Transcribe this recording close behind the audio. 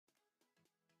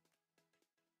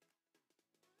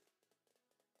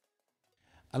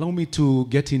Allow me to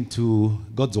get into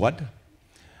God's word.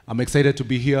 I'm excited to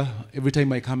be here. Every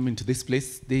time I come into this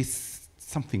place, there's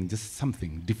something, just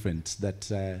something different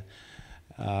that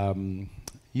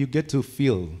you get to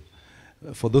feel.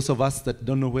 For those of us that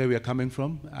don't know where we are coming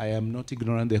from, I am not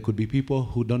ignorant. There could be people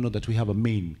who don't know that we have a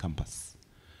main campus.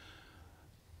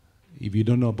 If you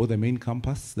don't know about the main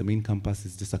campus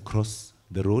is just across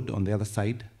the road on the other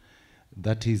side.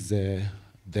 That is the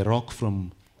rock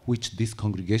from which this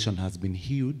congregation has been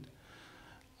hewed.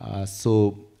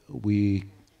 So we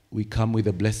come with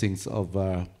the blessings of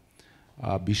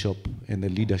our bishop and the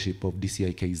leadership of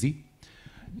DCIKZ,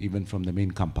 even from the main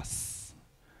campus.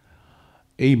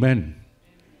 Amen.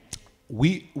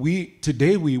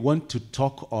 Today we want to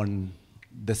talk on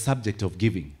the subject of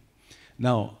giving.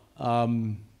 Now, I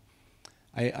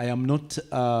am not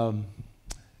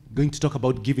going to talk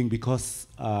about giving because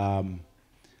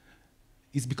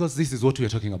it's because this is what we are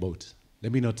talking about.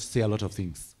 Let me not say a lot of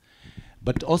things.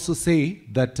 But also say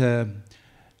that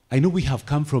I know we have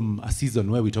come from a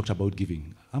season where we talked about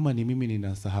giving. Ama ni mimi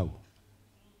ninasahau.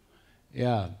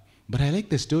 Yeah, but I like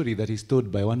the story that is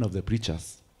told by one of the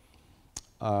preachers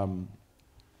of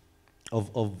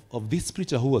this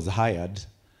preacher who was hired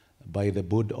by the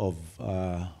board of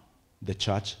the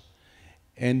church.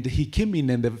 And he came in,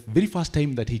 and the very first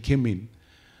time that he came in,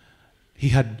 he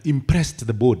had impressed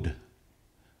the board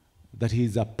that he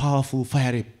is a powerful,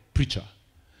 fiery preacher.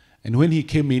 And when he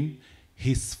came in,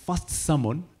 his first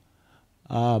sermon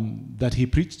that he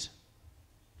preached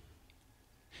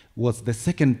was the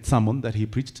second sermon that he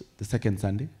preached the second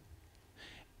Sunday,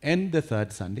 and the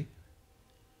third Sunday,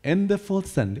 and the fourth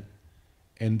Sunday,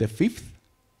 and the fifth,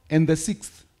 and the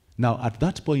sixth. Now, at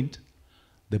that point,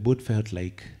 the board felt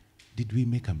like, did we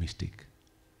make a mistake?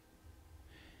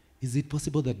 Is it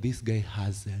possible that this guy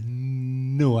has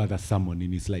no other sermon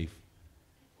in his life?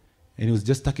 And he was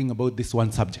just talking about this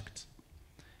one subject.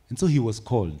 And so he was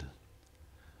called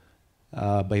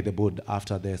by the board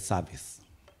after their service.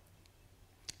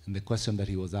 And the question that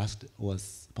he was asked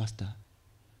was, Pastor,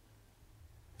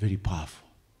 very powerful.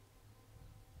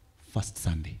 First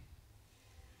Sunday,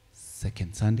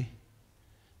 second Sunday,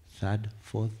 third,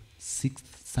 fourth,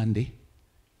 sixth Sunday,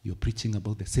 you're preaching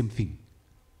about the same thing.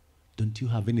 Don't you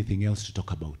have anything else to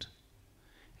talk about?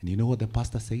 And you know what the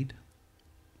pastor said?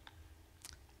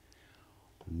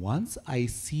 Once I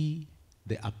see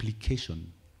the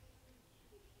application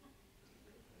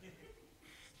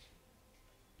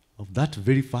of that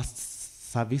very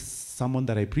first service sermon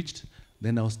that I preached,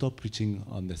 then I'll stop preaching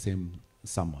on the same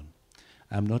sermon.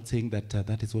 I'm not saying that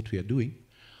that is what we are doing,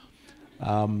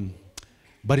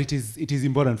 but it is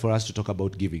important for us to talk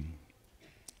about giving.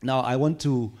 Now, I want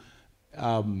to,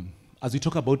 as we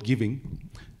talk about giving,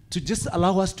 to just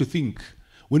allow us to think.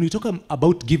 When we talk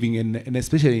about giving, and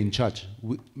especially in church,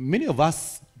 many of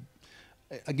us,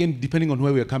 again, depending on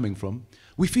where we are coming from,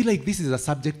 we feel like this is a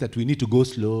subject that we need to go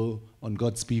slow on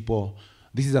God's people.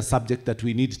 This is a subject that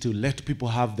we need to let people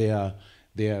have their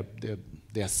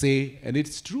say, and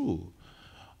it's true.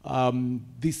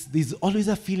 There's always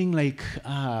a feeling like,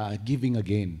 giving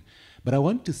again. But I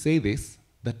want to say this,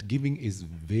 that giving is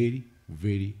very,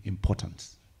 very important.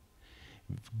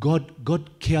 God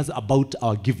cares about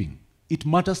our giving. It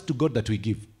matters to God that we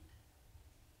give.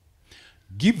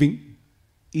 Giving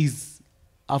is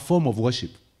a form of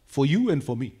worship for you and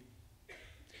for me.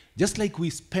 Just like we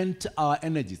spent our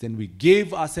energies and we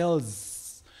gave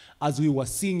ourselves as we were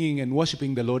singing and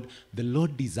worshiping the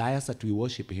Lord desires that we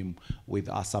worship Him with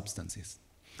our substances.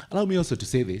 Allow me also to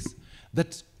say this,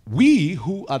 that we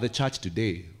who are the church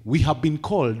today, we have been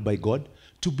called by God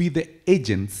to be the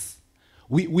agents.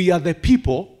 We are the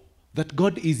people that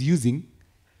God is using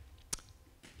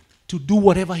to do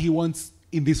whatever He wants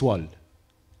in this world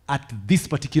at this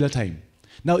particular time.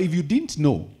 Now, if you didn't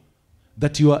know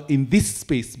that you are in this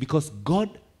space because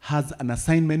God has an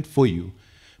assignment for you,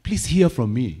 please hear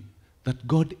from me that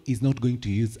God is not going to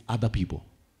use other people.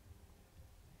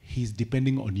 He's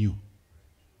depending on you.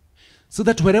 So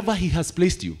that wherever He has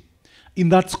placed you, in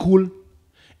that school,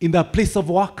 in that place of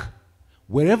work,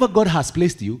 wherever God has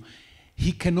placed you,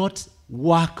 He cannot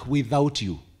work without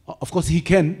you. Of course, He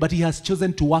can, but He has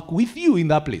chosen to work with you in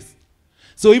that place.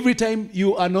 So every time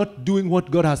you are not doing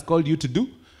what God has called you to do,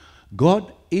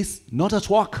 God is not at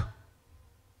work.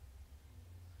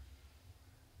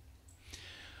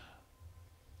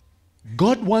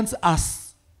 God wants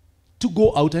us to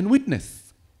go out and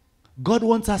witness. God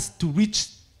wants us to reach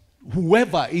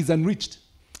whoever is unreached.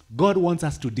 God wants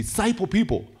us to disciple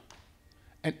people.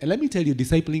 And let me tell you,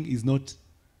 discipling is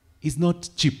not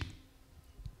cheap.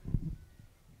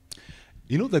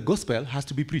 You know, the gospel has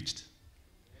to be preached.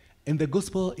 And the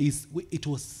gospel is, it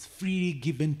was freely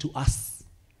given to us.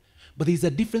 But there's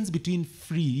a difference between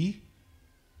free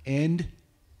and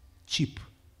cheap.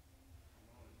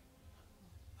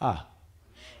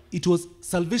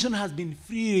 Salvation has been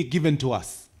freely given to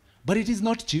us, but it is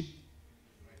not cheap.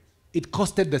 It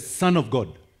costed the Son of God.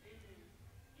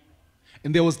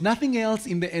 And there was nothing else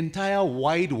in the entire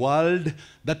wide world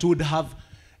that would have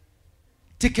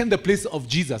taken the place of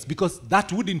Jesus, because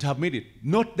that wouldn't have made it.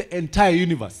 Not the entire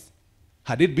universe.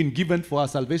 Had it been given for our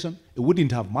salvation, it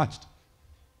wouldn't have matched.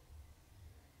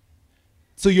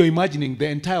 So you're imagining the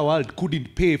entire world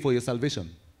couldn't pay for your salvation.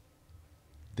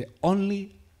 The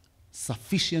only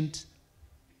sufficient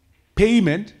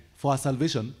payment for our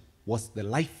salvation was the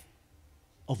life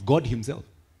of God himself.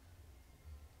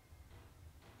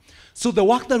 So the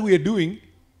work that we are doing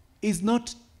is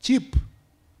not cheap.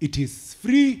 It is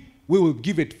free. We will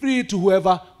give it free to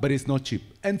whoever, but it's not cheap.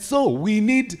 And so we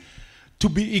need to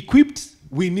be equipped.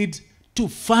 We need to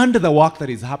fund the work that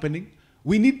is happening.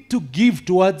 We need to give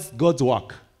towards God's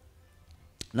work.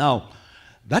 Now,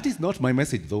 that is not my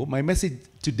message, though. My message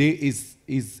today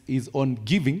is on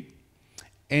giving.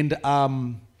 And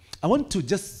I want to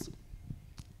just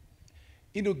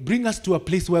bring us to a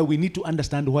place where we need to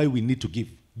understand why we need to give.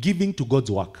 Giving to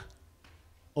God's work,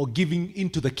 or giving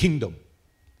into the kingdom.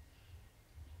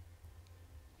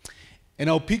 And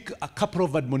I'll pick a couple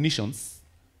of admonitions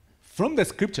from the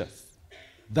scriptures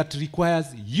that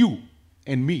requires you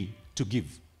and me to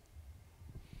give.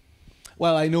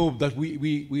 Well, I know that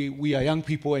we are young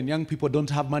people and young people don't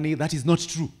have money. That is not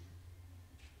true.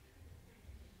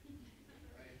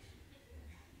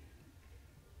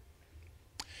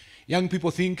 Young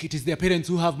people think it is their parents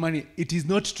who have money. It is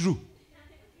not true.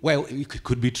 Well, it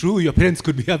could be true. Your parents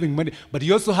could be having money, but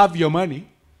you also have your money.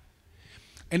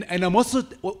 And I'm also,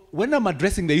 when I'm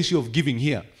addressing the issue of giving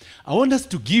here, I want us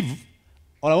to give,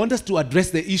 or I want us to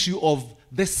address the issue of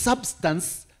the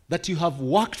substance that you have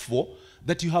worked for,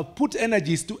 that you have put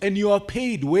energies to, and you are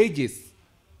paid wages,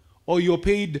 or you're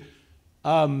paid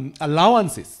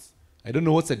allowances. I don't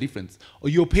know what's the difference. Or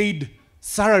you're paid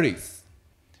salaries.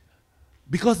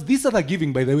 Because these are the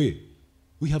giving, by the way.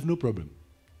 We have no problem.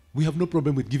 We have no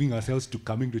problem with giving ourselves to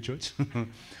coming to church.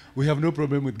 We have no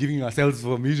problem with giving ourselves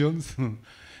for missions.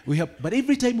 But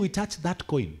every time we touch that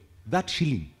coin, that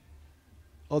shilling,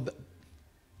 or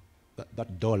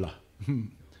that dollar,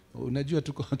 unajua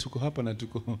tuko hapa na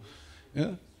tuko.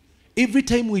 Every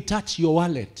time we touch your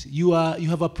wallet, you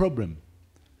have a problem.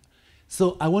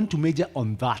 So I want to major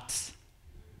on that.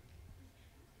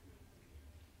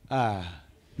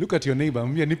 Look at your neighbor.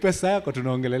 Ni pesa yako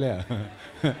tunaongelelea.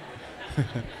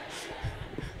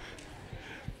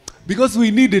 Because we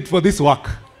need it for this work.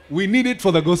 We need it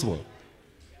for the gospel.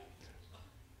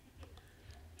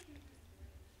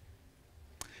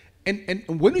 And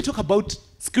when we talk about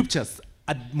scriptures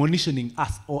admonishing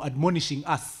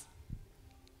us,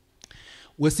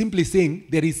 we're simply saying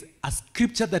there is a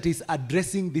scripture that is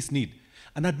addressing this need.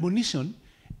 An admonition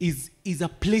is a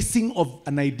placing of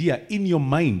an idea in your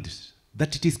mind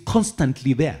that it is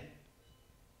constantly there.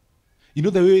 You know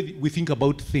the way we think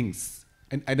about things.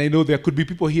 And I know there could be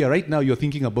people here right now, you're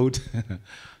thinking about,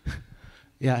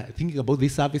 thinking about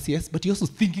this service, yes, but you're also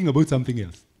thinking about something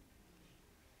else.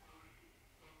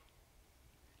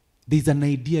 There's an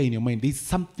idea in your mind. There's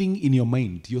something in your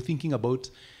mind. You're thinking about,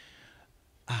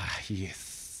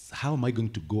 yes, how am I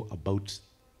going to go about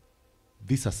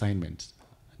this assignment?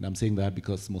 And I'm saying that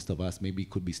because most of us maybe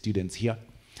could be students here.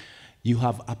 You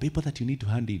have a paper that you need to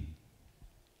hand in.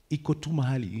 Iko tu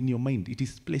mahali in your mind. It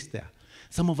is placed there.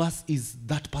 Some of us is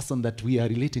that person that we are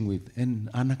relating with. And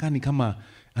anakani kama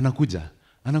anakuja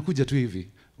tu hivi.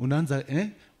 Unaanza,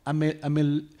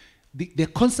 they're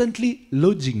constantly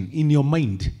lodging in your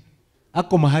mind.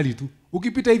 Ako mahali tu.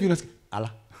 Ukipita hivi unasikia,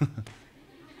 ala.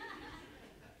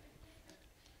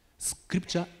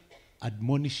 Scripture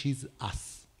admonishes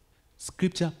us.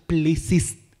 Scripture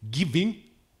places giving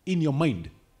in your mind.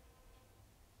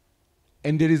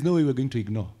 And there is no way we're going to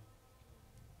ignore.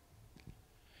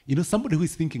 You know, somebody who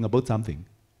is thinking about something,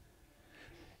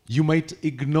 you might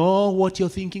ignore what you're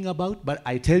thinking about, but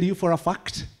I tell you for a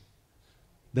fact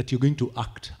that you're going to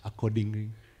act accordingly.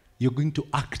 You're going to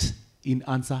act in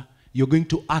answer. You're going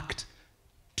to act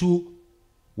to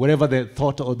wherever the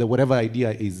thought or the whatever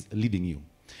idea is leading you.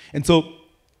 And so,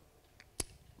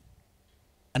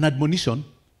 an admonition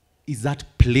is that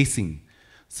placing.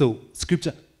 So,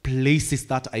 Scripture places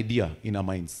that idea in our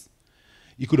minds.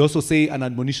 You could also say an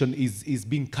admonition is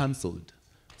being cancelled.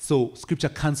 So Scripture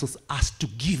counsels us to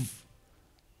give.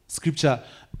 Scripture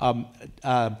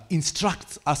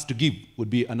instructs us to give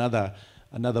would be another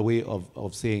way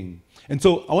of saying. And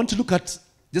so I want to look at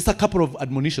Just a couple of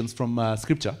admonitions from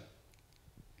Scripture.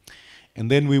 And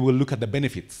then we will look at the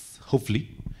benefits, hopefully.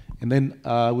 And then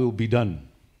we'll be done.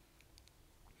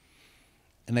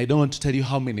 And I don't want to tell you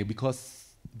how many because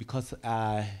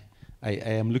I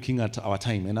am looking at our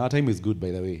time. And our time is good,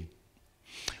 by the way.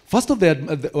 First of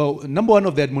number one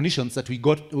of the admonitions that we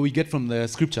get from the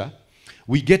Scripture,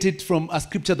 we get it from a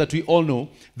Scripture that we all know,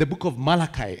 the book of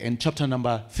Malachi, and chapter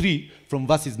number 3, from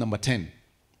verses number 10.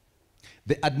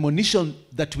 The admonition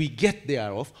that we get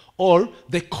thereof, or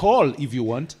the call, if you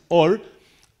want, or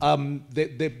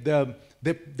the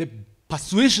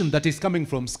persuasion that is coming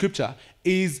from Scripture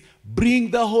is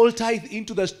bring the whole tithe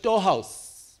into the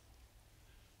storehouse.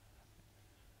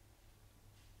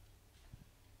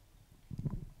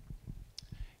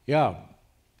 Yeah.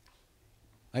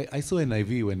 I saw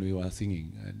NIV when we were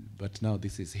singing, but now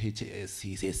this is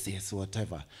HSCSS,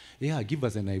 whatever. Yeah, give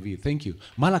us NIV. Thank you.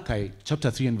 Malachi chapter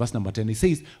 3 and verse number 10, it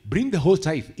says, bring the whole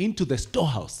tithe into the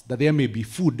storehouse, that there may be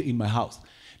food in my house.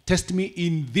 Test me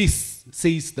in this,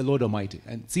 says the Lord Almighty,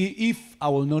 and see if I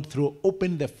will not throw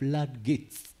open the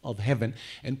floodgates of heaven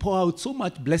and pour out so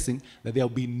much blessing that there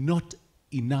will be not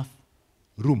enough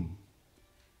room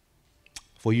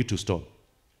for you to store.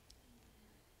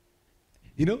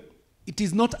 You know, it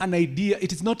is not an idea.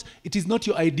 It is not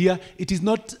your idea. It is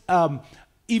not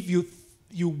if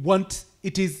you want.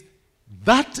 It is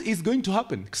that is going to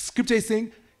happen. Scripture is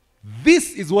saying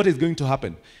this is what is going to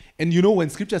happen. And you know, when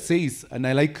Scripture says, and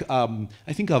I like, I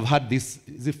think I've heard this,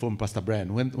 is it from Pastor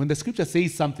Brian? When the Scripture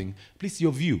says something, please,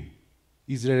 your view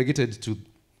is relegated to,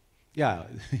 yeah,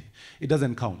 it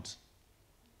doesn't count.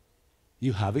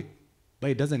 You have it, but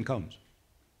it doesn't count.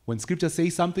 When Scripture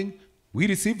says something, we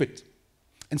receive it.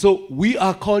 And so we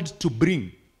are called to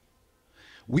bring.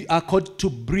 We are called to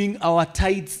bring our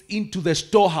tithes into the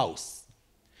storehouse.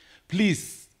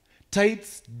 Please,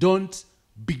 tithes don't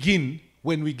begin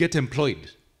when we get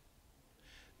employed.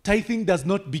 Tithing does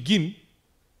not begin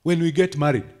when we get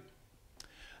married.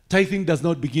 Tithing does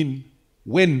not begin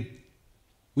when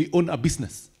we own a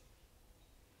business.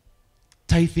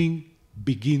 Tithing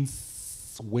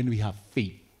begins when we have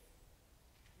faith.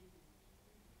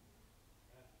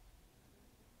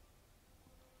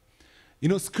 You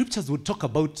know, scriptures would talk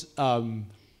about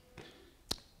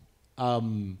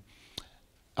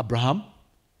Abraham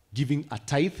giving a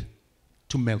tithe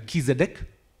to Melchizedek.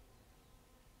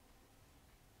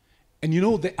 And you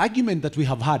know, the argument that we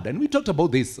have had, and we talked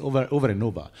about this over and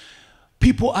over,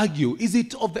 people argue, is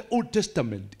it of the Old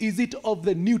Testament? Is it of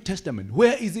the New Testament?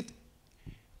 Where is it?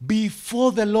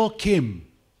 Before the law came,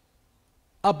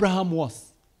 Abraham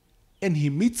was. And he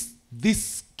meets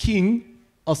this king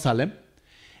of Salem,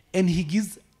 and he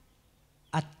gives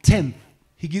a tenth.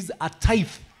 He gives a tithe.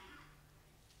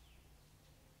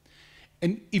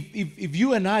 And if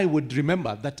you and I would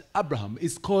remember that Abraham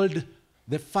is called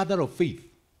the father of faith,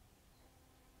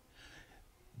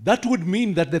 that would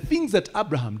mean that the things that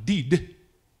Abraham did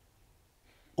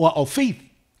were of faith.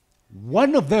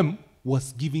 One of them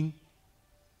was giving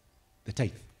the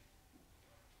tithe.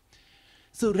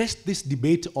 So rest this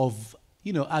debate of,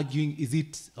 you know, arguing, is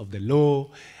it of the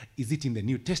law? Is it in the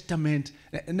New Testament?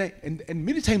 And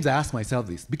many times I ask myself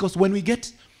this, because when we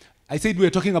get, I said we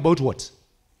were talking about what?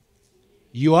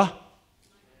 Your?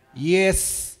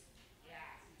 Yes.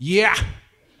 Yeah.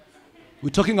 We're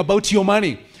talking about your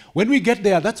money. When we get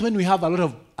there, that's when we have a lot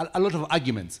of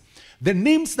arguments. The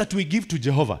names that we give to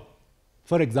Jehovah,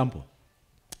 for example,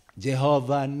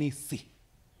 Jehovah Nissi,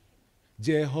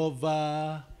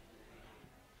 Jehovah,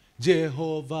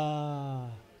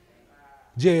 Jehovah,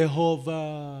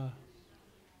 Jehovah.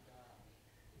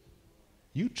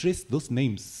 You trace those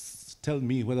names, tell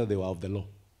me whether they were of the law.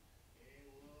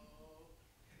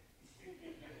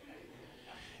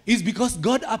 It's because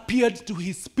God appeared to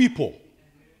his people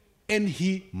and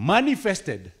he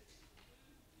manifested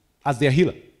as their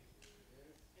healer.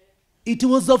 It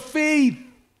was of faith.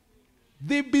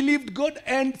 They believed God,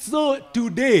 and so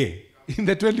today, in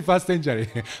the 21st century,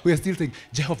 we are still saying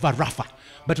Jehovah Rapha.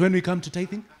 But when we come to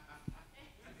tithing,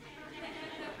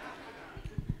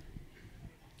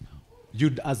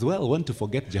 you'd as well want to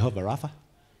forget Jehovah Rapha.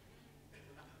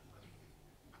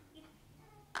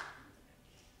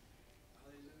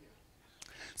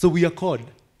 So we are called,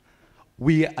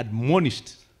 we are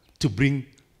admonished to bring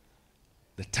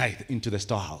the tithe into the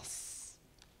storehouse.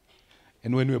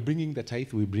 And when we're bringing the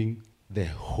tithe, we bring the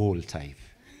whole tithe.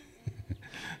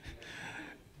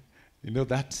 You know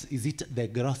that, is it the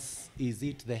gross? Is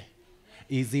it the?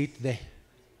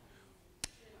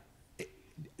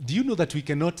 Do you know that we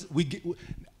cannot,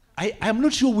 I am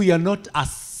not sure we are not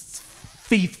as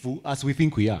faithful as we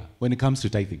think we are when it comes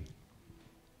to tithing.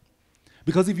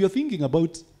 Because if you're thinking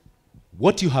about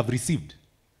what you have received,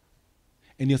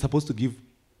 and you're supposed to give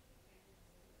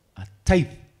a tithe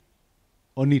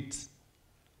on it,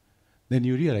 then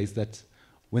you realize that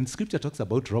when Scripture talks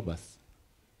about robbers,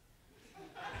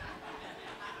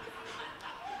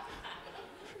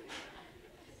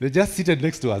 they're just seated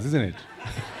next to us, isn't it?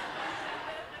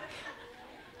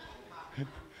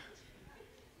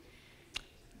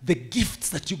 The gifts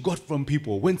that you got from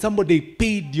people, when somebody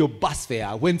paid your bus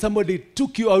fare, when somebody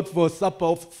took you out for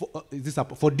supper,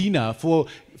 for dinner, for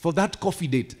that coffee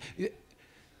date.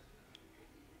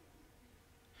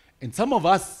 And some of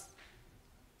us,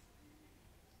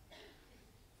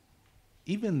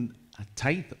 even a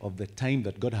tithe of the time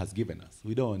that God has given us,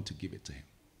 we don't want to give it to Him.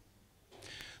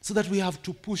 So that we have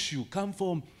to push you, come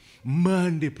for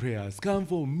Monday prayers, come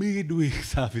for midweek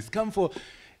service, come for...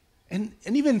 And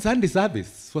even Sunday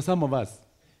service, for some of us,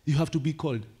 you have to be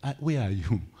called. Where are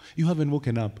you? You haven't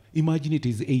woken up. Imagine it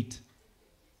is 8.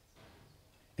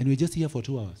 And we're just here for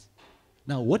 2 hours.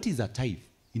 Now, what is a tithe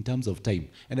in terms of time?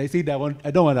 And I said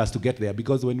I don't want us to get there,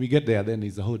 because when we get there, then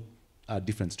it's a whole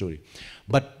different story.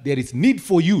 But there is need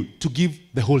for you to give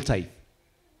the whole tithe.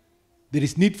 There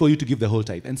is need for you to give the whole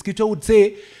tithe. And Scripture would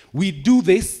say, we do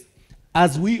this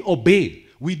as we obey.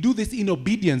 We do this in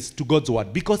obedience to God's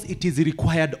word because it is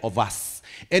required of us.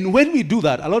 And when we do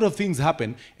that, a lot of things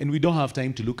happen, and we don't have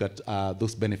time to look at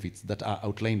those benefits that are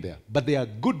outlined there. But they are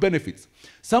good benefits.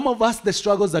 Some of us, the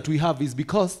struggles that we have is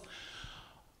because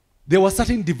there were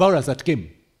certain devourers that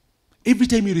came. Every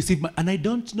time you receive money, and I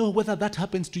don't know whether that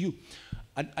happens to you.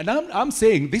 And I'm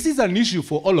saying this is an issue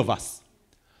for all of us.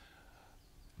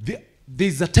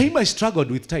 There's a time I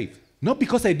struggled with tithe. Not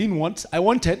because I didn't want, I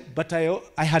wanted, but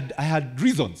I had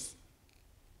reasons.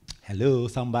 Hello,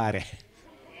 somebody.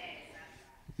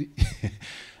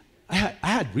 I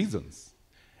had reasons.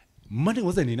 Money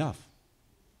wasn't enough.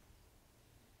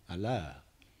 Allah.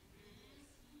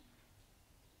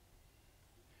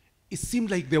 It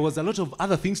seemed like there was a lot of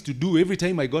other things to do every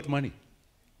time I got money.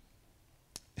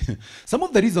 Some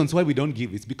of the reasons why we don't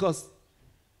give is because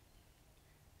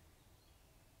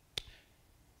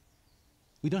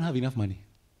we don't have enough money.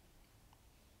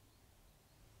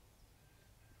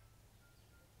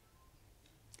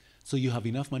 So you have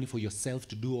enough money for yourself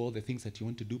to do all the things that you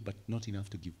want to do, but not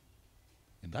enough to give.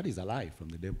 And that is a lie from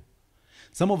the devil.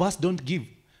 Some of us don't give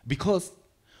because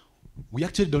we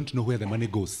actually don't know where the money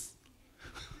goes.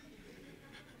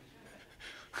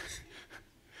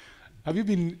 Have you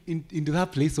been into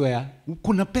that place where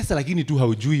kuna pesa lakini tu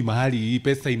haujui mahali hii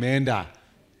pesa imeenda?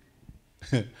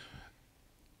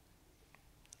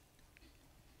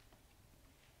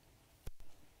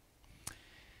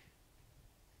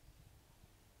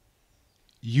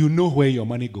 You know where your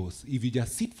money goes. If you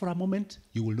just sit for a moment,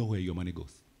 you will know where your money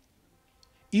goes.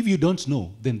 If you don't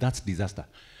know, then that's disaster.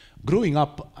 Growing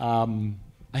up,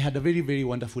 I had a very, very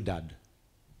wonderful dad.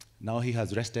 Now he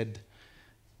has rested,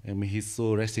 and may his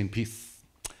soul rest in peace.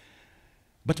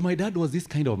 But my dad was this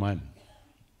kind of man.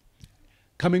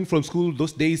 Coming from school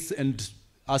those days, and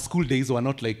our school days were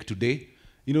not like today.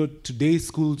 You know, today's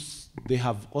schools, they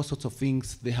have all sorts of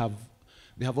things. They have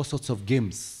all sorts of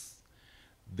games.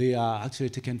 They are actually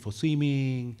taken for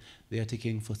swimming, they are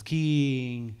taken for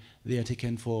skiing, they are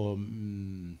taken for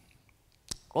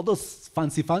all those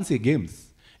fancy games.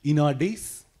 In our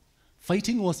days,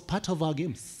 fighting was part of our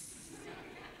games.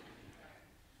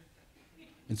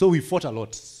 And so we fought a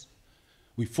lot.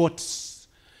 We fought,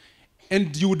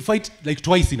 and you would fight like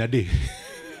twice in a day.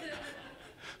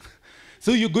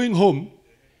 So you're going home,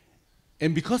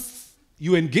 and because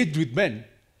you engaged with men,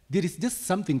 there is just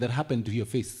something that happened to your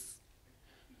face.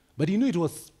 But you know it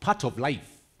was part of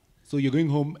life. So you're going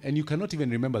home and you cannot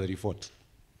even remember that you fought.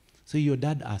 So your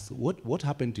dad asks, what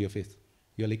happened to your face?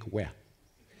 You're like, where?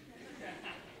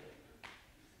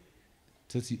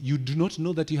 So you do not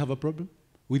know that you have a problem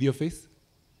with your face?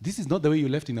 This is not the way you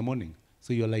left in the morning.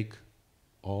 So you're like,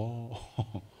 oh.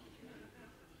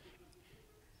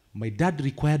 My dad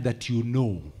required that you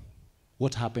know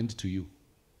what happened to you.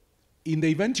 In the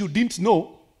event you didn't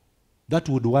know, that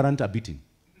would warrant a beating.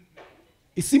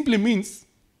 It simply means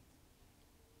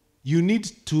you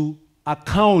need to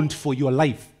account for your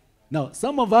life. Now,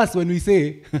 some of us, when we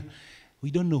say,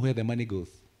 we don't know where the money goes,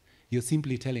 you're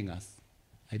simply telling us,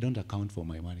 I don't account for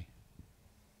my money.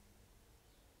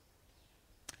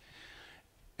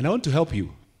 And I want to help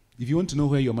you. If you want to know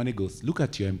where your money goes, look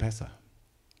at your M-Pesa.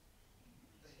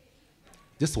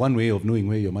 Just one way of knowing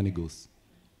where your money goes.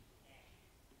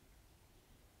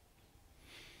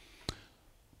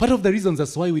 Part of the reasons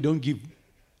that's why we don't give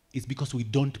is because we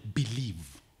don't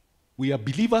believe. We are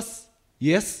believers,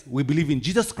 Yes, we believe in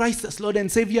Jesus Christ as Lord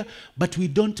and Savior, but we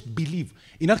don't believe.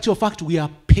 In actual fact, we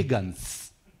are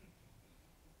pagans.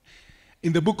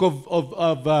 In the book of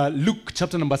Luke,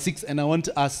 chapter number 6, and I want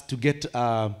us to get...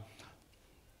 but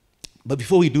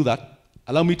before we do that,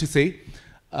 allow me to say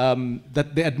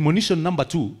that the admonition number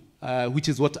 2, which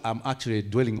is what I'm actually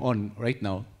dwelling on right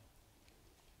now,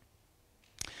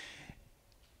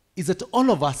 is that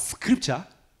all of our scripture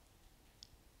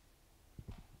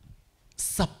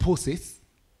supposes,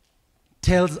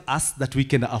 tells us that we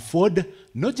can afford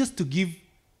not just to give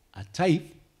a tithe,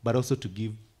 but also to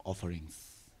give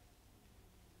offerings.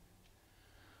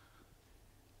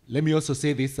 Let me also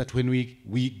say this, that when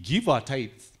we give our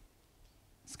tithes,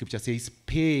 Scripture says,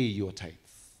 pay your tithes,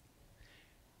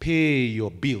 pay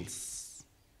your bills,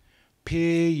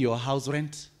 pay your house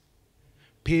rent,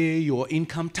 pay your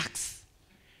income tax,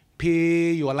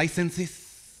 pay your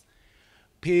licenses,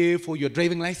 pay for your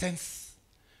driving license.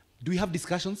 Do we have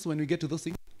discussions when we get to those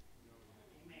things?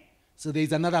 So there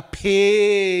is another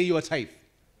pay your tithe.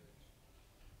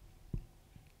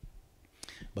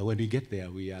 But when we get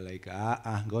there, we are like,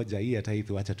 ngoja hii tithe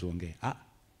wacha tuongee.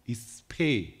 It's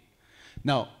pay.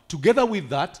 Now, together with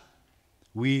that,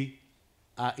 we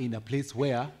are in a place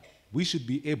where we should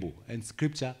be able, and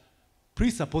Scripture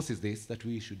presupposes this, that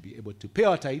we should be able to pay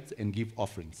our tithes and give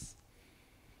offerings.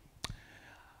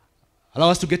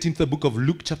 Allow us to get into the book of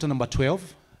Luke, chapter number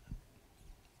 12,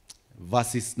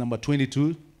 verses number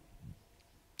 22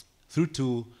 through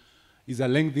to, is a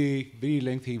lengthy, very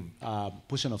lengthy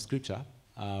portion of Scripture.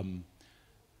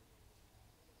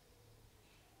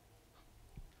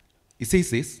 It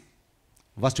says this,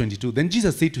 verse 22, then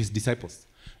Jesus said to his disciples,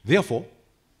 therefore,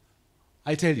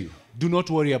 I tell you, do not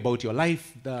worry about your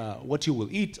life, what you will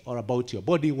eat, or about your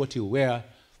body, what you wear.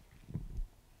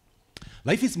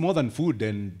 Life is more than food,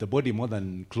 and the body more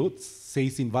than clothes,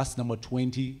 says in verse number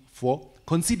 24.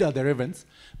 Consider the ravens,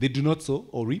 they do not sow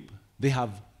or reap, they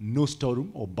have no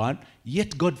storeroom or barn,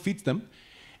 yet God feeds them.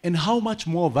 And how much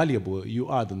more valuable you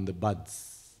are than the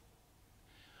birds.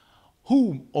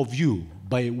 Who of you,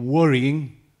 by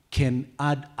worrying, can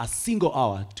add a single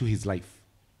hour to his life?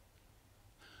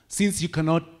 Since you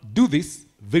cannot do this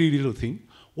very little thing,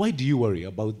 why do you worry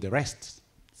about the rest?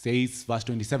 Says verse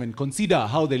 27, consider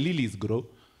how the lilies grow.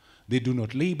 They do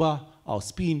not labor or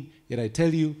spin, yet I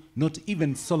tell you, not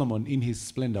even Solomon in his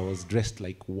splendor was dressed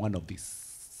like one of these.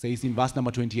 Says in verse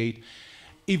number 28,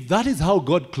 if that is how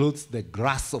God clothes the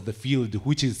grass of the field,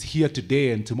 which is here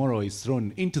today and tomorrow is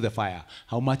thrown into the fire,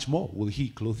 how much more will he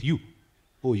clothe you,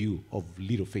 O you of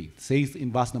little faith? Says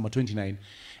in verse number 29,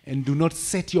 and do not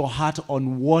set your heart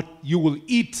on what you will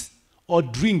eat or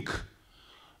drink.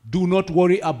 Do not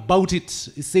worry about it.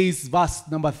 It says verse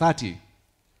number 30,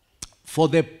 for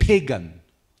the pagan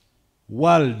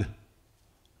world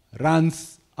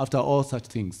runs after all such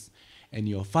things, and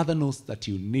your Father knows that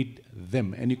you need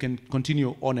them. And you can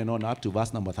continue on and on up to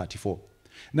verse number 34.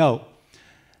 Now,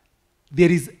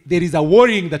 there is a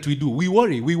worrying that we do. We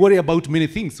worry about many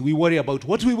things. We worry about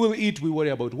what we will eat. We worry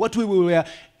about what we will wear.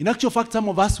 In actual fact, some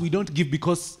of us, we don't give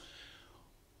because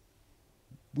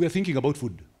we are thinking about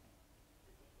food.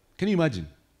 Can you imagine?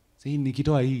 Say,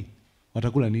 nikitoa hii,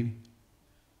 watakula nini?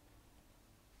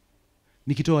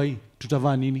 Nikitoa hii,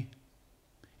 tutavaa nini?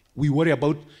 We worry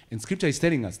about, and Scripture is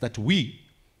telling us that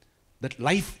that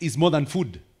life is more than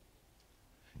food.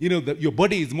 You know, that your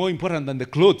body is more important than the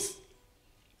clothes.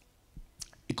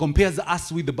 It compares us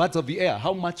with the birds of the air.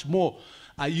 How much more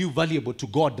are you valuable to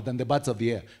God than the birds of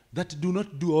the air? That do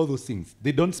not do all those things.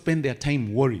 They don't spend their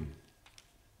time worrying.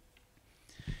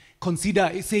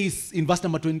 Consider, it says in verse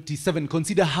number 27,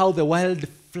 consider how the wild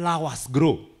flowers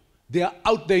grow. They are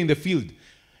out there in the field.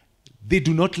 They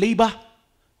do not labor.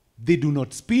 They do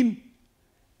not spin,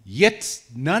 yet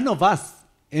none of us,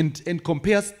 and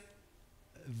compares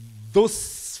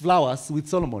those flowers with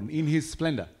Solomon in his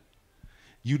splendor.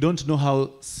 You don't know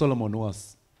how Solomon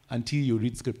was until you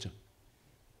read Scripture.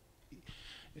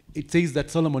 It says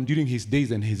that Solomon, during his days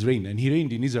and his reign, and he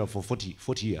reigned in Israel for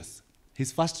 40 years.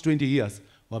 His first 20 years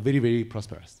were very, very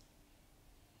prosperous.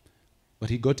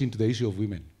 But he got into the issue of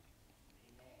women.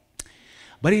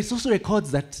 But it also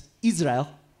records that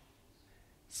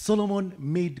Solomon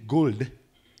made gold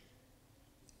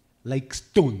like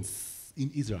stones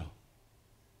in Israel.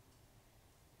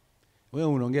 Wewe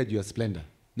unaongea juu ya splendor.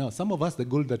 Now, some of us, the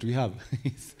gold that we have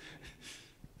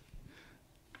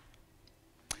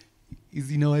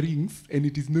is in our rings, and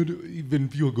it is not even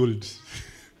pure gold.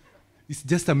 It's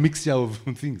just a mixture of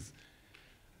things.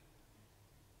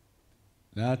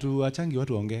 Na tuachangi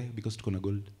watu waongee because tuko na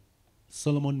gold.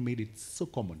 Solomon made it so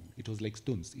common. It was like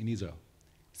stones in Israel.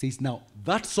 Says now,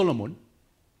 that Solomon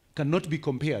cannot be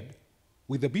compared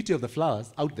with the beauty of the flowers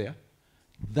out there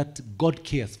that God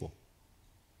cares for.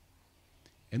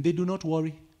 And they do not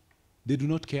worry. They do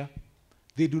not care.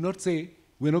 They do not say,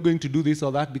 we're not going to do this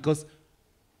or that because...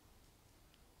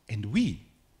 And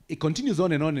it continues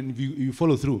on, and you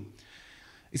follow through.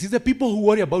 It says the people who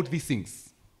worry about these things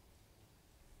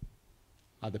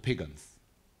are the pagans.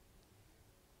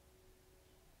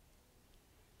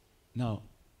 Now,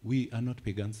 we are not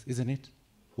pagans, isn't it?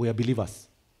 We are believers.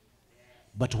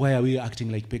 But why are we acting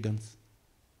like pagans?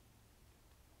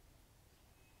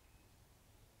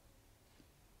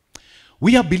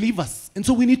 We are believers, and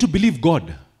so we need to believe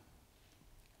God.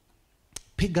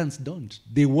 Pagans don't.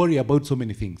 They worry about so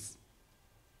many things.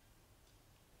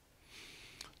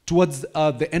 Towards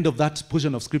the end of that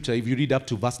portion of scripture, if you read up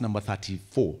to verse number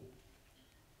 34,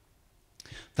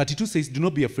 32 says, do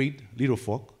not be afraid, little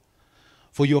folk,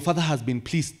 for your Father has been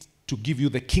pleased to give you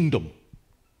the kingdom.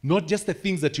 Not just the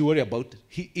things that you worry about.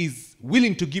 He is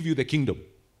willing to give you the kingdom.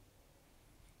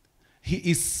 He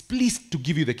is pleased to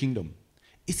give you the kingdom.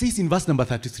 It says in verse number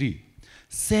 33,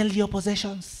 sell your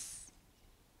possessions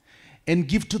and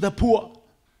give to the poor.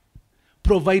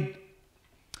 Provide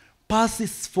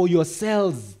purses for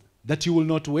yourselves that you will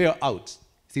not wear out.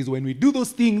 It says when we do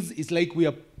those things, it's like we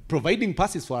are providing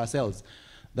purses for ourselves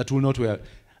that will not wear.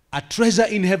 A treasure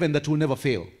in heaven that will never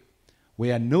fail,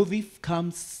 where no thief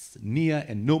comes near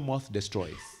and no moth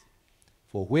destroys.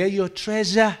 For where your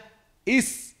treasure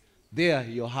is, there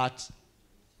your heart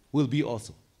will be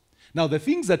also. Now, the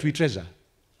things that we treasure,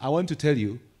 I want to tell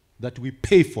you that we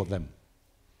pay for them.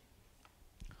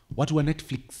 What were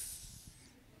Netflix?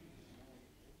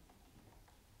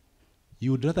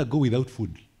 You would rather go without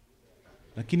food.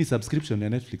 Lakini subscription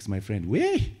on Netflix, my friend.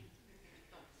 Way!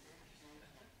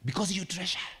 Because you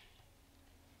treasure.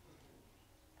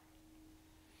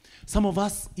 Some of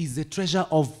us is a treasure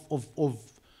of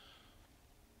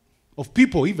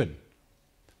people even.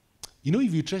 You know,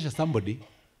 if you treasure somebody,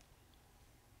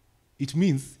 it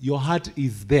means your heart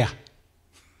is there.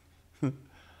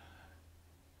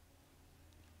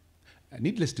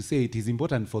 Needless to say, it is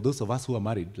important for those of us who are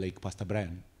married, like Pastor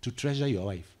Brian, to treasure your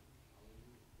wife.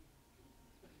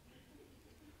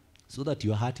 So that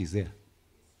your heart is there.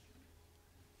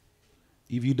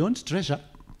 If you don't treasure,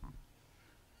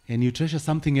 and you treasure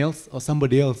something else or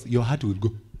somebody else, your heart will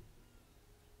go.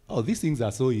 Oh, these things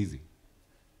are so easy.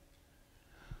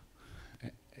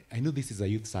 I know this is a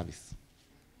youth service.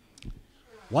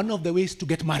 One of the ways to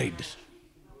get married,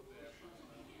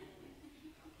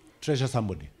 treasure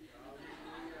somebody.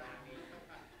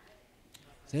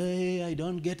 Say, I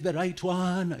don't get the right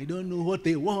one. I don't know what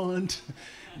they want.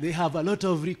 They have a lot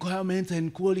of requirements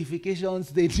and qualifications.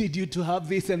 They need you to have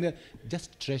this and that.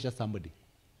 Just treasure somebody.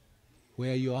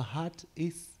 Where your heart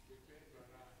is,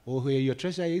 or where your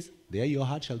treasure is, there your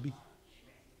heart shall be.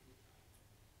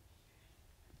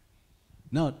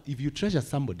 Now, if you treasure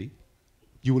somebody,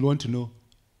 you will want to know,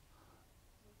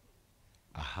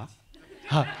 how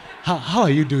are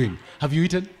you doing? Have you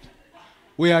eaten?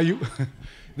 Where are you?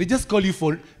 They just call you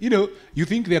for, you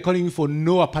think they're calling you for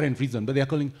no apparent reason, but they're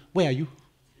calling, where are you?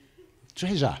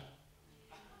 Treasure.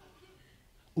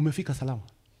 Umefika salama.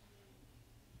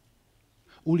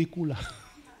 Ulikula.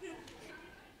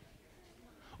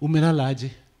 Umelala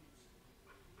aje.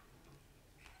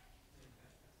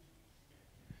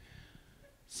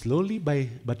 Slowly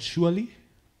but surely,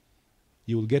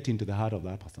 you will get into the heart of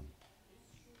that person.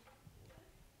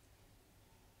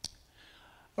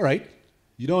 All right.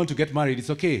 You don't want to get married, it's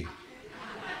okay.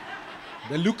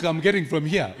 The look I'm getting from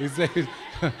here is like...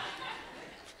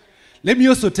 Let me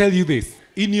also tell you this.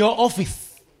 In your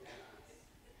office,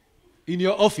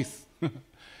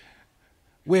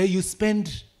 where you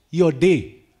spend your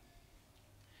day,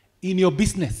 in your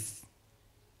business,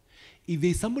 if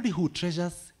there's somebody who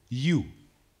treasures you,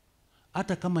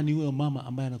 hata kama ni huyo mama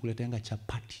ambaye anakuleteanga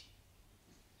chapati,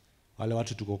 wale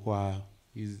watu tuko kwa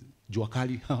jua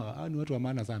kali, ni watu wa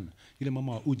maana sana. Yule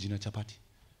mama wa uji na chapati.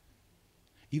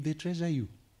 If they treasure you,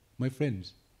 my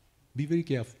friends, be very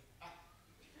careful.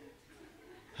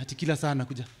 Hati kila saa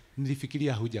anakuja,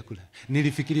 nilifikiria hujakula.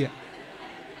 Nilifikiria.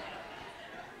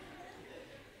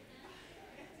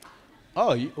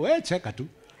 Oh, wewe cheka tu.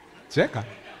 Cheka.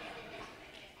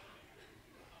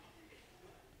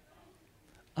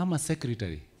 I'm a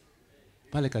secretary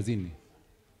pale kazini.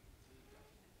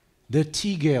 The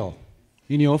tea girl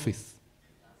in your office.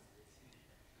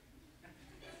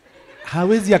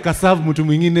 Hawezi akaserve mtu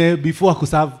mwingine before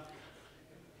akuserve.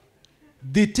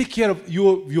 They take care of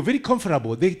you. You're very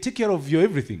comfortable. They take care of your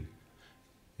everything.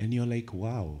 And you're like,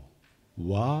 wow.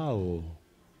 Wow.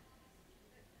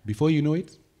 Before you know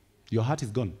it, your heart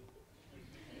is gone.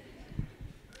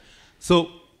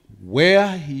 So,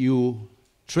 Where you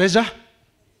treasure,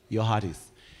 your heart is.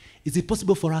 Is it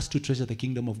possible for us to treasure the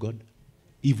kingdom of God?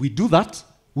 If we do that,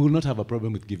 we will not have a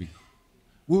problem with giving.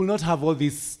 We will not have all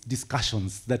these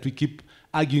discussions that we keep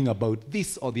arguing about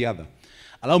this or the other.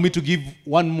 Allow me to give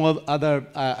one more other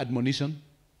admonition.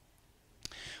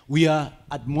 We are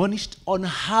admonished on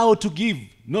how to give,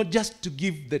 not just to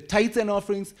give the tithes and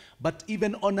offerings, but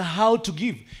even on how to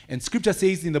give. And scripture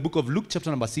says in the book of Luke chapter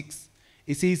number 6,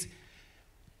 it says,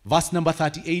 verse number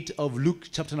 38 of Luke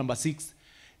chapter number 6,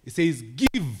 it says,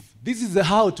 give. This is the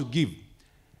how to give.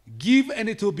 Give and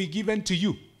it will be given to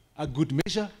you. A good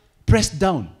measure, pressed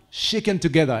down, shaken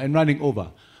together and running over,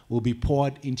 will be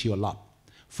poured into your lap.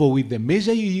 For with the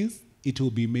measure you use, it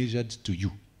will be measured to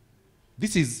you.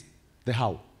 This is the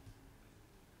how.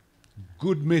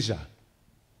 Good measure.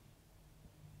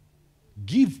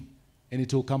 Give, and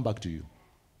it will come back to you.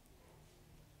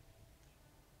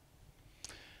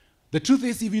 The truth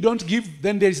is, if you don't give,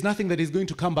 then there is nothing that is going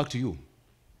to come back to you.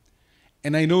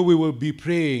 And I know we will be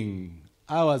praying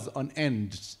hours on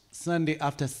end, Sunday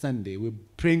after Sunday. We're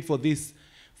praying for this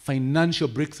financial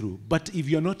breakthrough. But if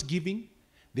you're not giving,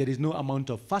 there is no amount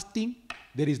of fasting,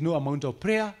 there is no amount of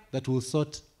prayer that will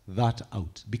sort that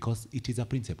out, because it is a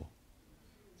principle.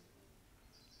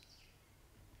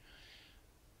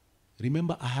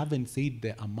 Remember, I haven't said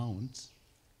the amount.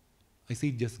 I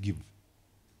said just give.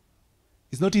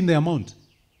 It's not in the amount.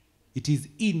 It is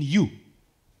in you,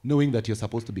 knowing that you're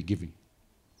supposed to be giving.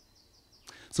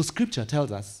 So scripture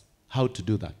tells us how to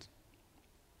do that.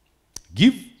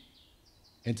 Give,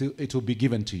 and it will be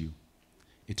given to you.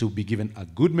 It will be given a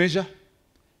good measure,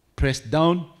 pressed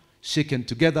down, shaken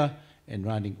together, and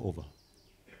running over.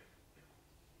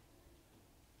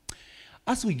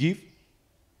 As we give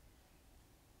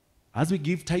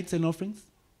tithes and offerings,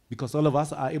 because all of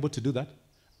us are able to do that,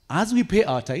 as we pay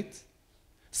our tithes,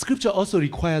 scripture also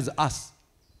requires us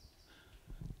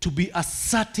to be a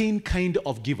certain kind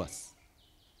of givers.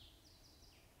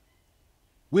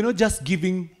 We're not just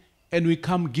giving and we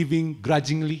come giving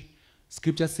grudgingly.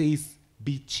 Scripture says,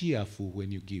 be cheerful when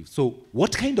you give. So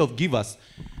what kind of givers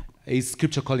is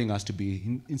scripture calling us to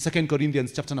be? In 2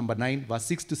 Corinthians chapter number 9, verse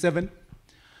 6 to 7,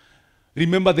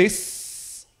 remember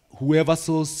this, whoever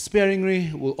sows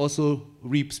sparingly will also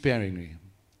reap sparingly.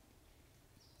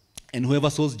 And whoever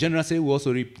sows generously will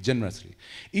also reap generously.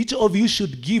 Each of you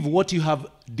should give what you have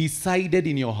decided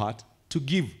in your heart to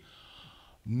give,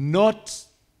 not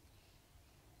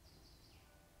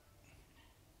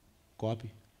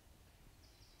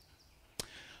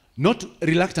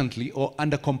reluctantly or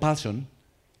under compulsion.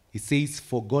 It says,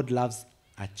 for God loves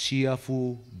a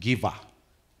cheerful giver.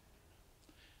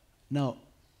 Now,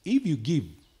 if you give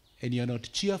and you're not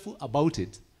cheerful about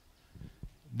it,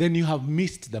 then you have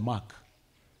missed the mark.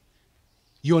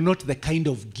 You're not the kind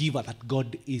of giver that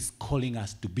God is calling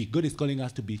us to be. God is calling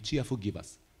us to be cheerful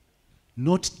givers,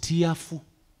 not tearful.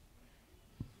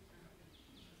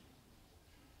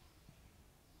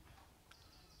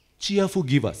 Cheerful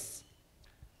givers.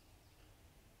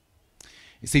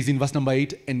 It says in verse number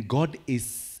 8, and God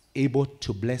is able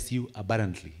to bless you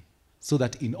abundantly, so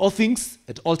that in all things,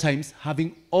 at all times,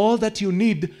 having all that you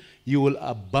need, you will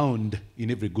abound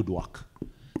in every good work.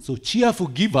 So cheerful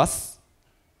givers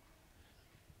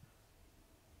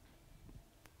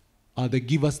are the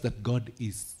givers that God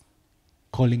is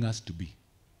calling us to be.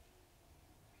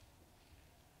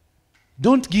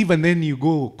 Don't give and then you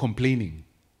go complaining.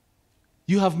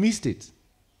 You have missed it.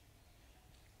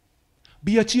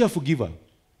 Be a cheerful giver.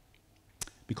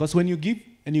 Because when you give,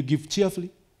 and you give cheerfully,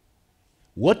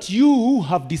 what you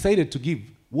have decided to give,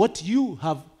 what you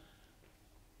have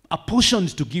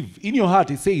apportioned to give, in your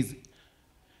heart it says,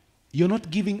 you're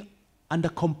not giving under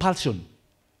compulsion.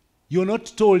 You're not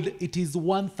told it is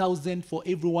 1,000 for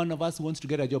every one of us who wants to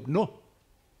get a job. No.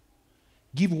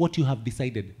 Give what you have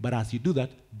decided. But as you do that,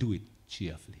 do it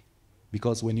cheerfully.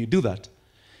 Because when you do that,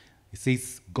 it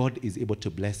says God is able to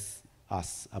bless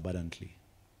us abundantly.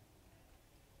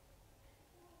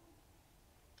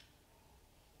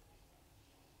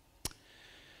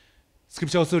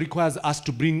 Scripture also requires us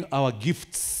to bring our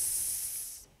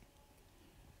gifts.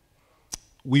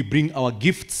 We bring our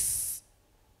gifts.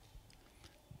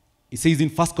 It says in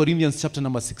 1 Corinthians chapter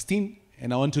number 16,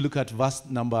 and I want to look at verse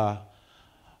number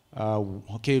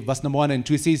 1 and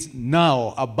 2. It says,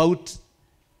 now about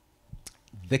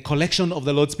the collection of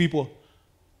the Lord's people,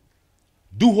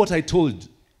 do what I told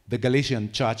the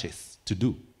Galatian churches to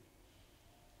do.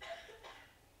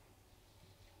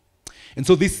 And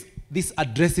so this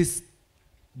addresses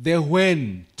the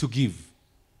when to give.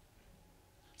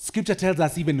 Scripture tells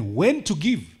us even when to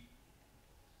give.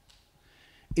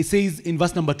 It says in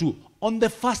verse number 2, on the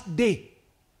first day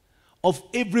of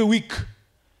every week,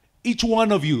 each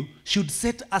one of you should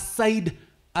set aside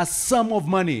a sum of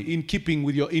money in keeping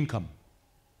with your income.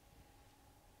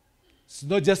 It's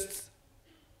not just,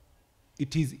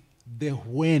 it is the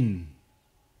when.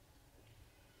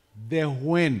 The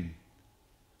when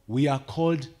we are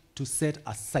called to set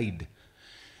aside.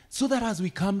 So that as we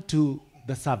come to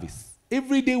the service,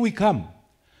 every day we come,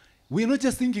 we're not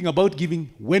just thinking about giving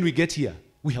when we get here.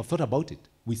 We have thought about it.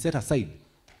 We set aside.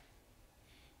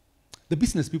 The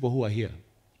business people who are here,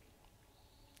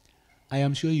 I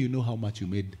am sure you know how much you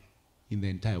made in the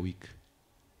entire week.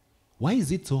 Why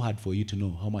is it so hard for you to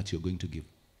know how much you're going to give?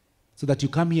 So that you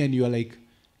come here and you are like,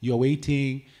 you're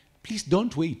waiting. Please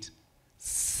don't wait.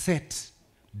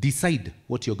 Decide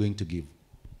what you're going to give.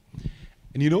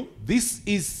 And you know,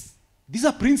 these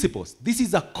are principles. This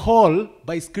is a call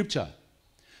by Scripture.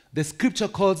 The Scripture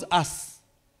calls us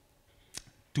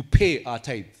to pay our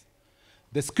tithes.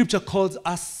 The Scripture calls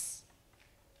us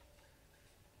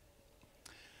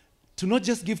to not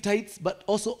just give tithes, but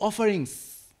also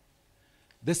offerings.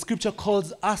 The Scripture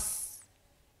calls us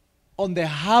on the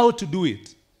how to do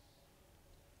it.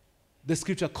 The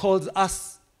Scripture calls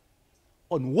us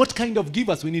on what kind of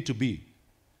givers we need to be.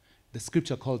 The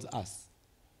Scripture calls us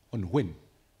on when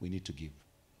we need to give.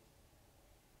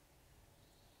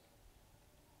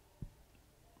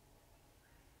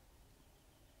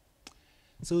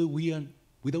 So we are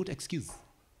without excuse.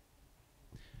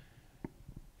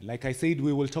 Like I said,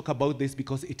 we will talk about this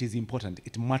because it is important.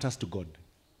 It matters to God.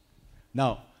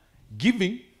 Now,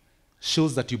 giving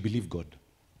shows that you believe God.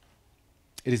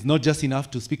 It is not just enough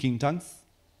to speak in tongues.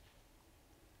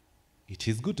 It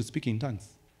is good to speak in tongues.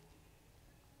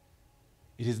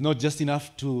 It is not just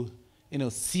enough to,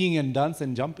 sing and dance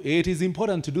and jump. It is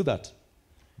important to do that.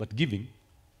 But giving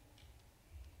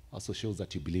also shows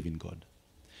that you believe in God.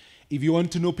 If you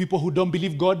want to know people who don't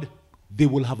believe God, they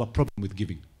will have a problem with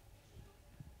giving.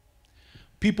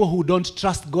 People who don't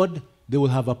trust God, they will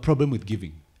have a problem with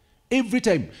giving. Every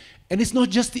time. And it's not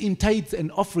just in tithes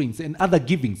and offerings and other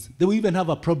givings. They will even have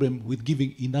a problem with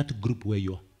giving in that group where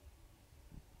you are.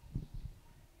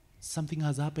 Something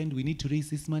has happened, we need to raise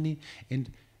this money.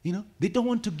 And, they don't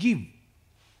want to give.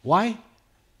 Why?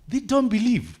 They don't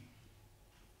believe.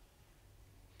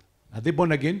 Are they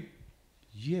born again?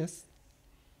 Yes.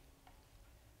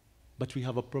 But we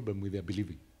have a problem with their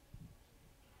believing.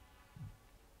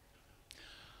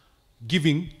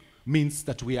 Giving means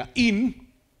that we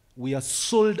are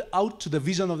sold out to the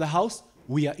vision of the house,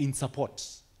 we are in support.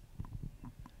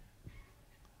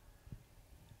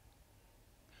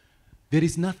 There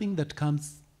is nothing that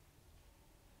comes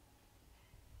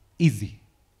easy.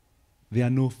 There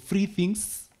are no free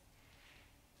things.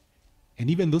 And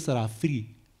even those that are free,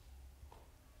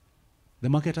 the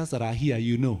marketers that are here,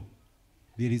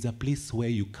 there is a place where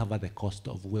you cover the cost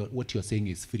of what you're saying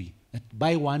is free. That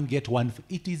buy one, get one.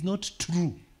 It is not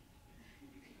true.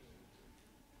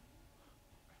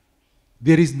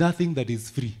 There is nothing that is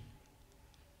free.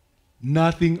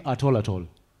 Nothing at all.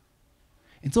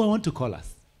 And so I want to call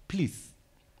us, please,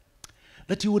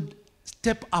 that you would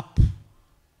step up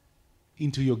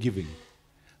into your giving.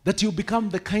 That you become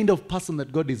the kind of person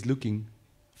that God is looking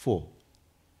for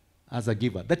as a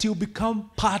giver. That you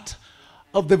become part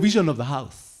of the vision of the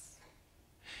house.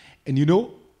 And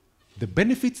the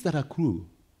benefits that accrue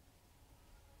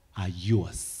are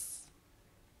yours.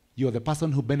 You are the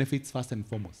person who benefits first and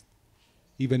foremost,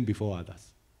 even before others.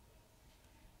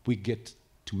 We get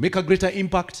to make a greater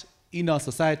impact in our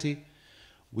society.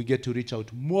 We get to reach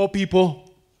out more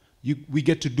people. We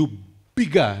get to do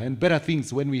bigger and better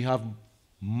things when we have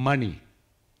money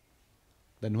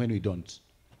than when we don't.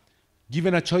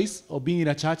 Given a choice of being in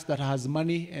a church that has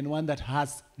money and one that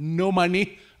has no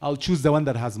money, I'll choose the one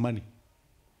that has money.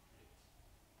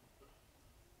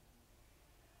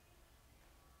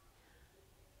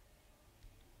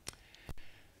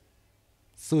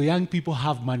 So young people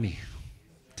have money.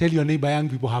 Tell your neighbor, young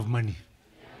people have money.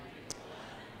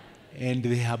 And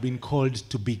they have been called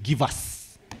to be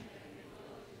givers.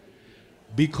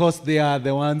 Because they are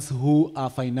the ones who are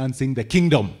financing the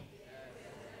kingdom.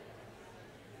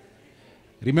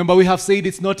 Remember, we have said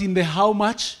it's not in the how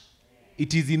much,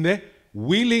 it is in the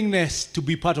willingness to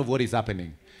be part of what is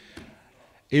happening.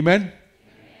 Amen?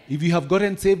 If you have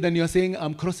gotten saved and you're saying,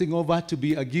 I'm crossing over to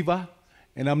be a giver,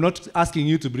 and I'm not asking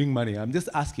you to bring money, I'm just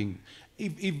asking,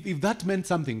 if that meant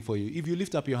something for you, if you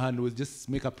lift up your hand, we'll just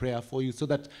make a prayer for you so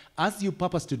that as you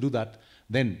purpose to do that,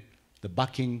 then the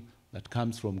backing that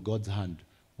comes from God's hand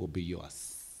will be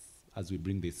yours as we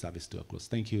bring this service to a close.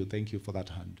 Thank you for that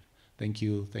hand. Thank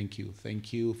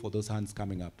you for those hands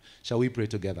coming up. Shall we pray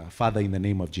together? Father, in the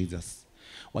name of Jesus,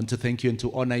 Want to thank you and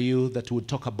to honor you that we'll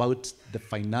talk about the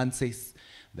finances,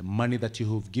 the money that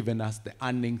you have given us, the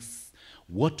earnings,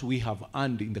 what we have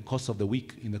earned in the course of the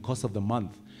week, in the course of the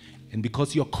month. And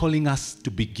because you're calling us to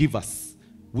be givers,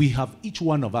 we have, each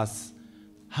one of us,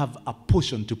 have a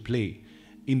portion to play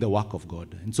in the work of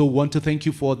God. And so we want to thank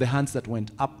you for the hands that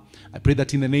went up. I pray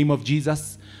that in the name of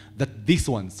Jesus, that these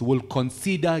ones will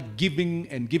consider giving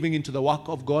and giving into the work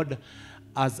of God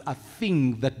as a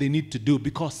thing that they need to do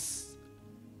because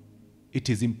it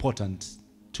is important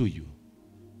to you.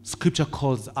 Scripture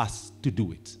calls us to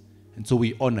do it. And so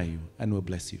we honor you and we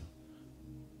bless you.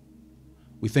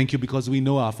 We thank you because we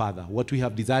know, our Father, what we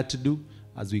have desired to do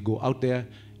as we go out there,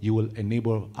 you will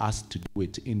enable us to do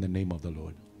it in the name of the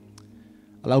Lord.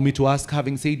 Allow me to ask,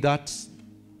 having said that,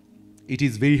 it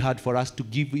is very hard for us to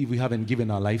give if we haven't given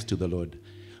our lives to the Lord.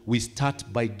 We start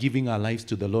by giving our lives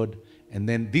to the Lord, and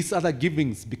then these other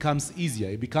givings becomes easier.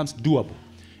 It becomes doable.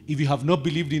 If you have not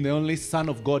believed in the only Son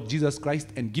of God, Jesus Christ,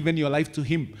 and given your life to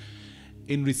him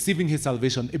in receiving his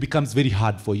salvation, it becomes very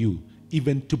hard for you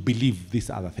even to believe these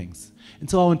other things. And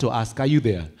so I want to ask, are you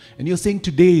there? And you're saying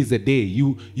today is a day.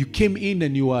 You came in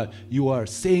and you are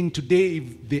saying today,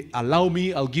 if they allow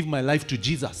me, I'll give my life to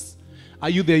Jesus. Are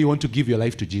you there? You want to give your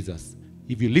life to Jesus?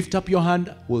 If you lift up your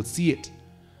hand, we'll see it.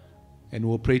 And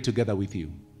we'll pray together with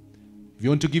you. If you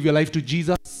want to give your life to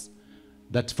Jesus,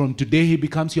 that from today he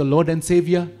becomes your Lord and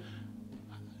Savior,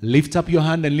 lift up your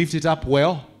hand and lift it up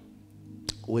well.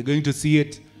 We're going to see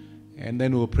it. And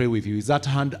then we'll pray with you. Is that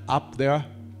hand up there?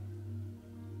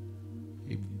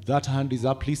 If that hand is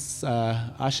up, please,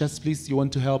 ushers, please, you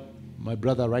want to help my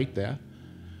brother right there.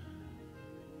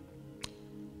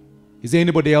 Is there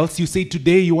anybody else? You say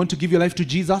today you want to give your life to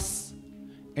Jesus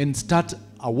and start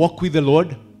a walk with the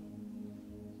Lord.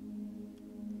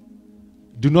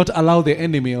 Do not allow the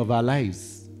enemy of our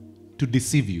lives to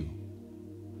deceive you.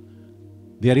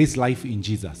 There is life in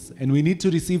Jesus. And we need to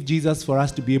receive Jesus for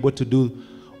us to be able to do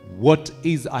what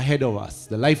is ahead of us,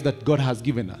 the life that God has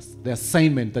given us, the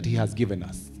assignment that he has given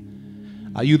us.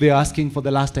 Are you there asking for the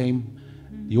last time?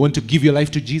 You want to give your life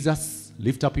to Jesus?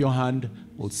 Lift up your hand.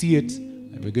 We'll see it,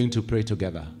 and we're going to pray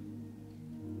together.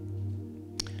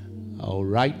 All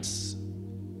right.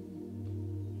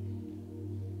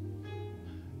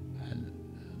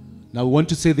 Now we want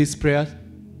to say this prayer.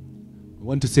 We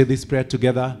want to say this prayer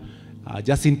together.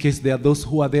 Just in case there are those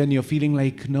who are there and you're feeling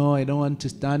like, no, I don't want to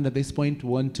stand at this point, we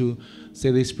want to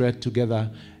say this prayer together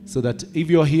so that if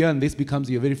you're here and this becomes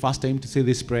your very first time to say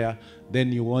this prayer,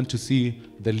 then you want to see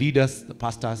the leaders, the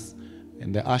pastors,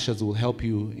 and the ushers will help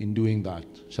you in doing that.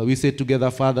 Shall we say together,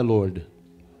 Father, Lord?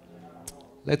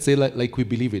 Let's say like we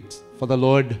believe it. Father,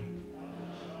 Lord,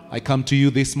 I come to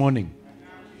you this morning.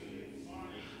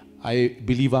 I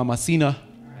believe I'm a sinner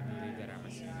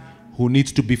who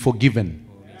needs to be forgiven.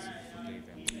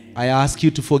 I ask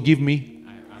you to forgive me,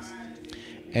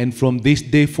 and from this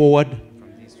day forward,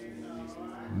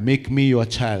 make me your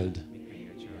child.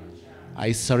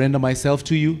 I surrender myself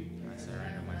to you.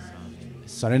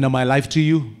 Surrender my life to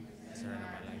you.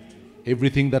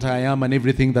 Everything that I am and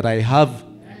everything that I have,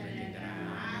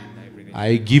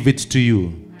 I give it to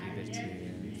you.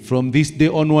 From this day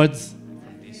onwards,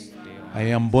 I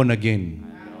am born again.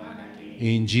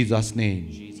 In Jesus'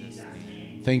 name.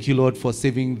 Thank you, Lord, for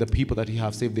saving the people that you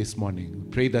have saved this morning.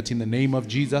 We pray that in the name of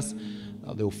Jesus,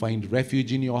 they will find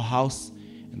refuge in your house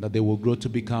and that they will grow to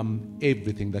become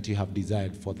everything that you have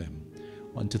desired for them.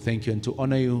 I want to thank you and to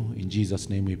honor you. In Jesus'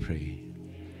 name we pray.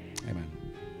 Amen.